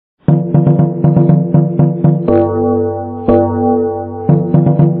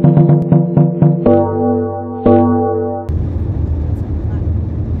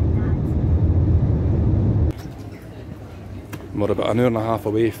an hour and a half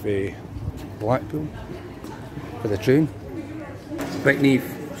away from Blackpool for the train. Right, Niamh,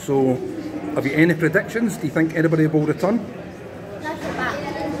 so have you any predictions? Do you think anybody will return? Sasha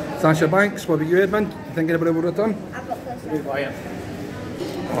Banks. Sasha Banks, what about you, Edmund? Do you think anybody will return? I've got this.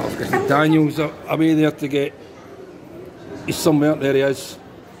 Oh, I was going to say Daniel's away there to get... He's somewhere, there he is.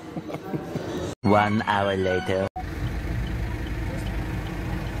 1 hour later.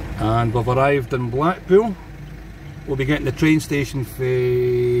 And we've arrived in Blackpool. We'll be getting the train station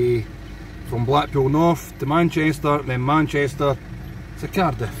from Blackpool North to Manchester, then Manchester to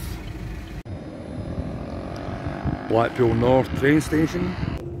Cardiff. Blackpool North train station.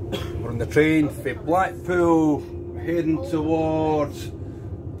 We're on the train from Blackpool heading towards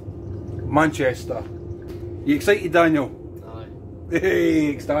Manchester. You excited, Daniel? Aye. Hey,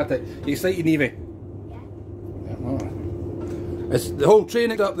 ecstatic. You excited, Niamh? Yeah. It's the whole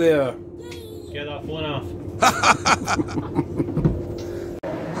train up there. Get that phone off.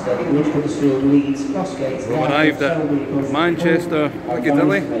 We arrived at Manchester,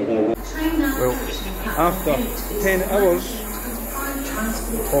 Piccadilly. Well, after 10 hours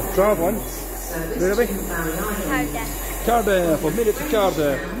of travelling, where are we? Cardiff. Cardiff, we've made it to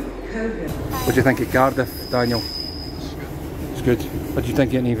Cardiff. What do you think of Cardiff, Daniel? It's good. What do you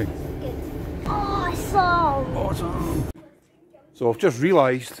think of it, Niamh? Awesome. Awesome. So I've just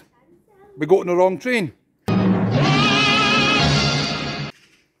realised we got on the wrong train.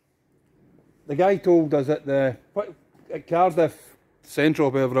 The guy told us at at Cardiff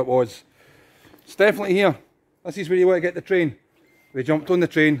Central, wherever it was, it's definitely here. This is where you want to get the train. We jumped on the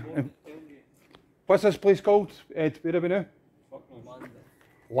train. And what's this place called, Ed? Where are we now?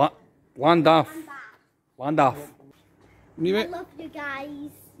 Llandaff. Llandaff. I love you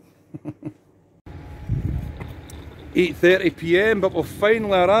guys. 8:30 PM, but we've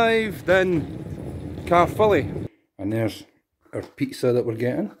finally arrived in Cardiff. And there's our pizza that we're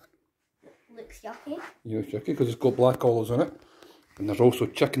getting. Looks yucky. Yeah, it's yucky because it's got black olives on it. And there's also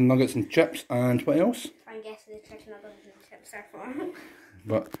chicken nuggets and chips and what else? Try and guess who the chicken nuggets and chips are for.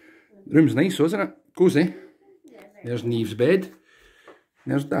 But the room's nice, so isn't it? Cosy. There's Niamh's bed.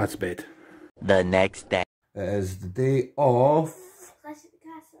 There's Dad's bed. The next day. It is the day of... Classic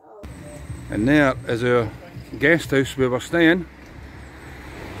Castle. And there is our guest house where we're staying.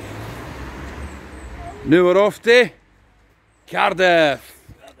 Now we're off to Cardiff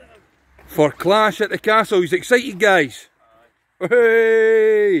for Clash at the Castle. You excited, guys?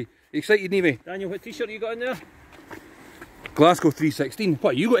 Hey! Excited, Niamh? Daniel, what t-shirt you got in there? Glasgow 316.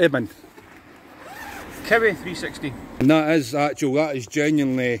 What you got, Edmund? Kiwi 360. And that is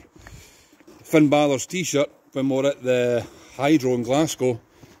genuinely Finn Balor's t-shirt when we were at the Hydro in Glasgow,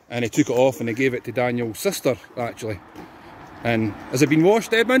 and he took it off and he gave it to Daniel's sister, actually. And has it been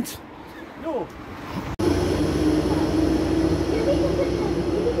washed, Edmund? No.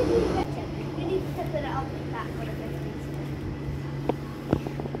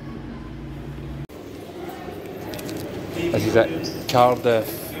 This is at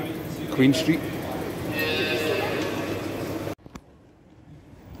Cardiff, Queen Street.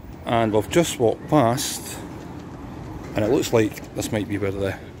 And we've just walked past, and it looks like this might be where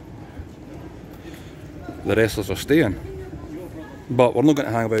the wrestlers are staying. But we're not going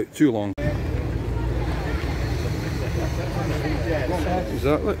to hang about too long. Is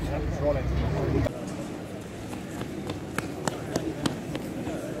that it?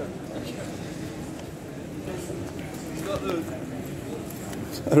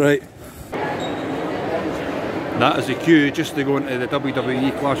 Right. That is the queue just to go into the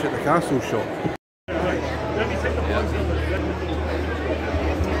WWE Clash at the Castle shop.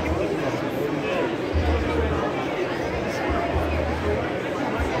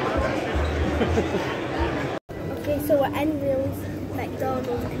 Okay, so we're in Wales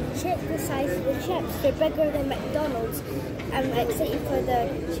McDonald's. Check the size of the chips. They're bigger than McDonald's. I'm excited for the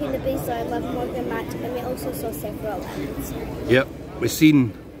Shayna Baszler and Liv Morgan match, and we also saw Seth Rollins. Yep, we've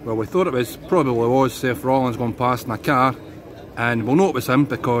seen, well, we thought it was, probably was Seth Rollins going past in a car, and we'll know it was him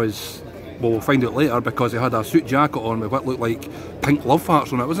because, well, we'll find out later, because he had a suit jacket on with what looked like pink love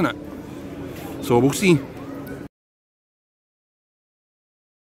hearts on it, wasn't it? So we'll see.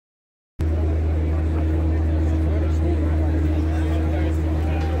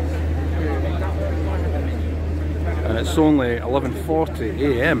 And it's only 11:40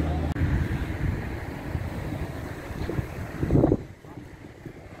 AM.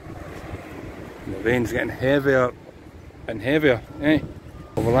 The rain's getting heavier and heavier, eh?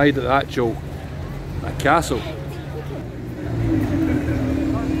 We've arrived at the actual castle.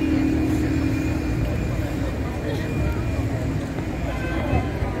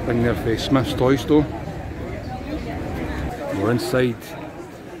 Been there for Smith's Toy Store. We're inside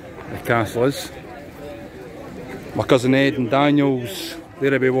the castle is. My cousin Ed and Daniel's,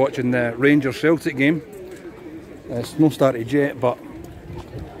 they'll be watching the Rangers Celtic game. It's not started yet, but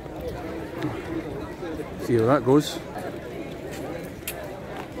see how that goes.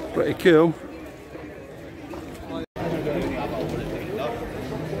 Pretty cool.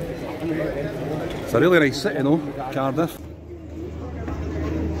 It's a really nice city though, Cardiff.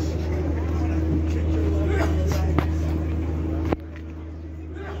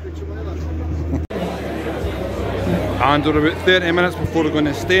 And we're about 30 minutes before we're going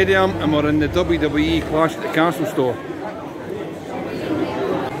to the stadium, and we're in the WWE Clash at the Castle store.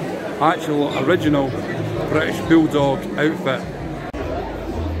 Actual original British Bulldog outfit.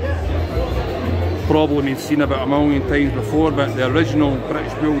 Probably been seen about a million times before, but the original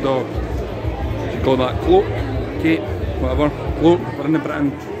British Bulldog. You call that cloak, cape, whatever. Cloak, we're in the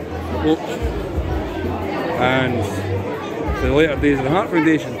Britain. Cloak. And the later days of the Heart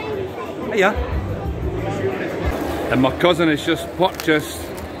Foundation. Hiya. And my cousin has just purchased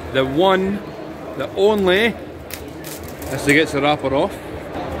the one, the only, as he gets the wrapper off,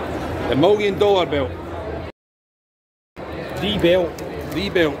 the $1 million belt. The belt. The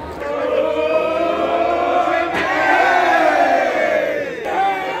belt.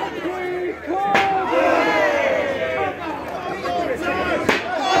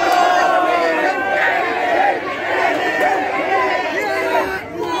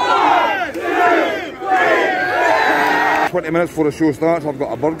 20 minutes before the show starts, I've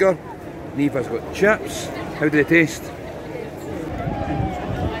got a burger. Neva's got chips. How do they taste?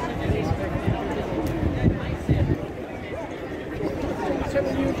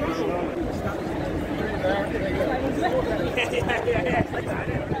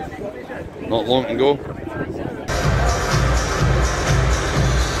 Not long to go.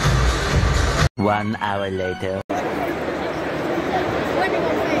 1 hour later.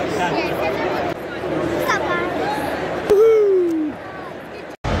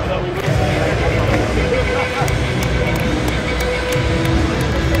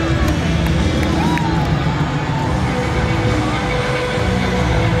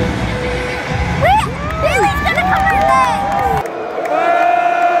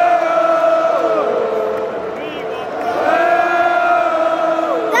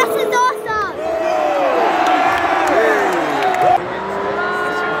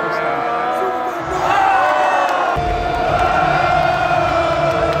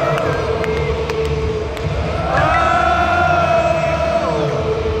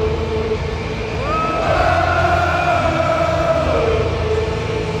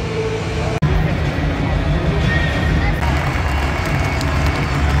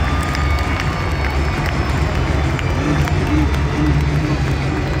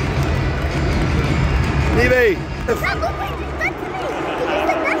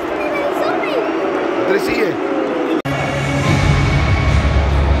 Did I see you?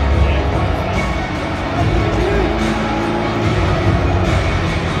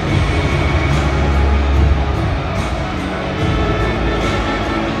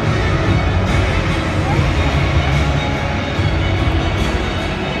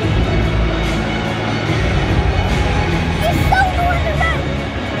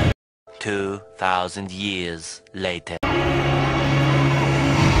 Two 2,000 years later.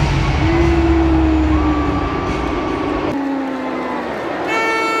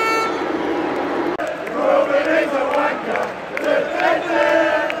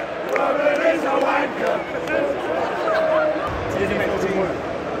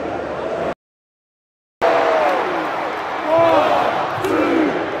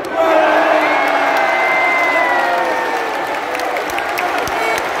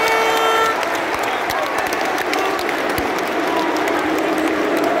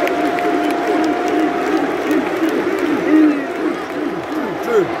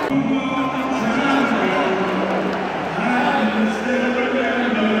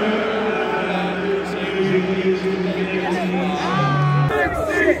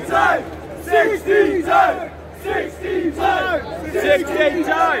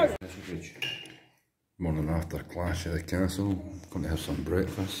 Morning after Clash at the Castle, going to have some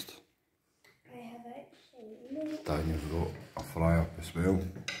breakfast. I have actually. Daniel's got a fry up as well.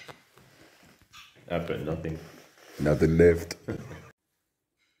 I've got nothing. Nothing left.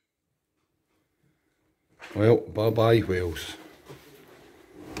 Well, bye bye Wales.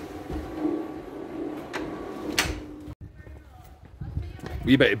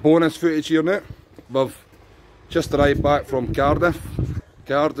 Wee bit of bonus footage here now. We've just arrived back from Cardiff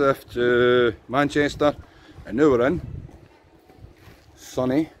to Manchester, and now we're in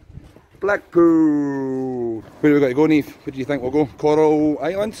sunny Blackpool. Where do we got to go, Neve? Where do you think we'll go? Coral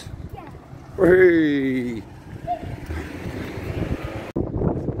Islands? Yeah. Hey.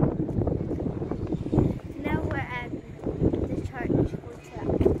 Now we're in the church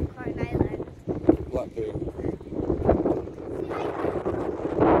going to Corn Island. Blackpool.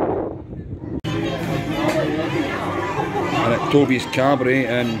 And at Toby's Cabaret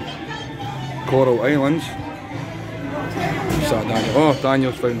in Coral Islands. What's that, Daniel? Oh,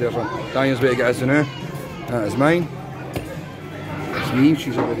 Daniel's found there. Daniel's way to get us in now. That is mine. That's me,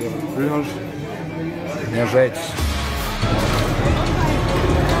 she's over there with Bruners. And there's Red's.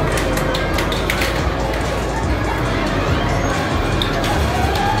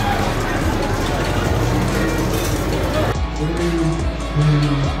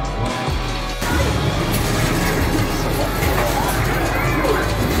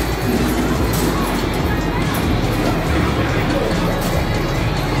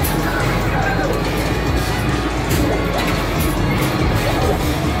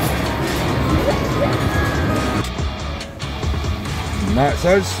 And that's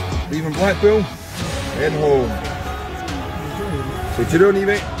us, leaving Blackpool, heading home. Say cheerio,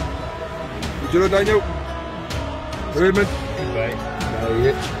 Neve. Cheerio, Daniel. Raymond. Goodbye.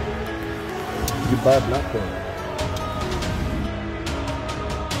 Goodbye, Blackpool.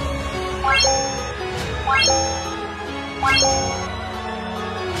 Wow.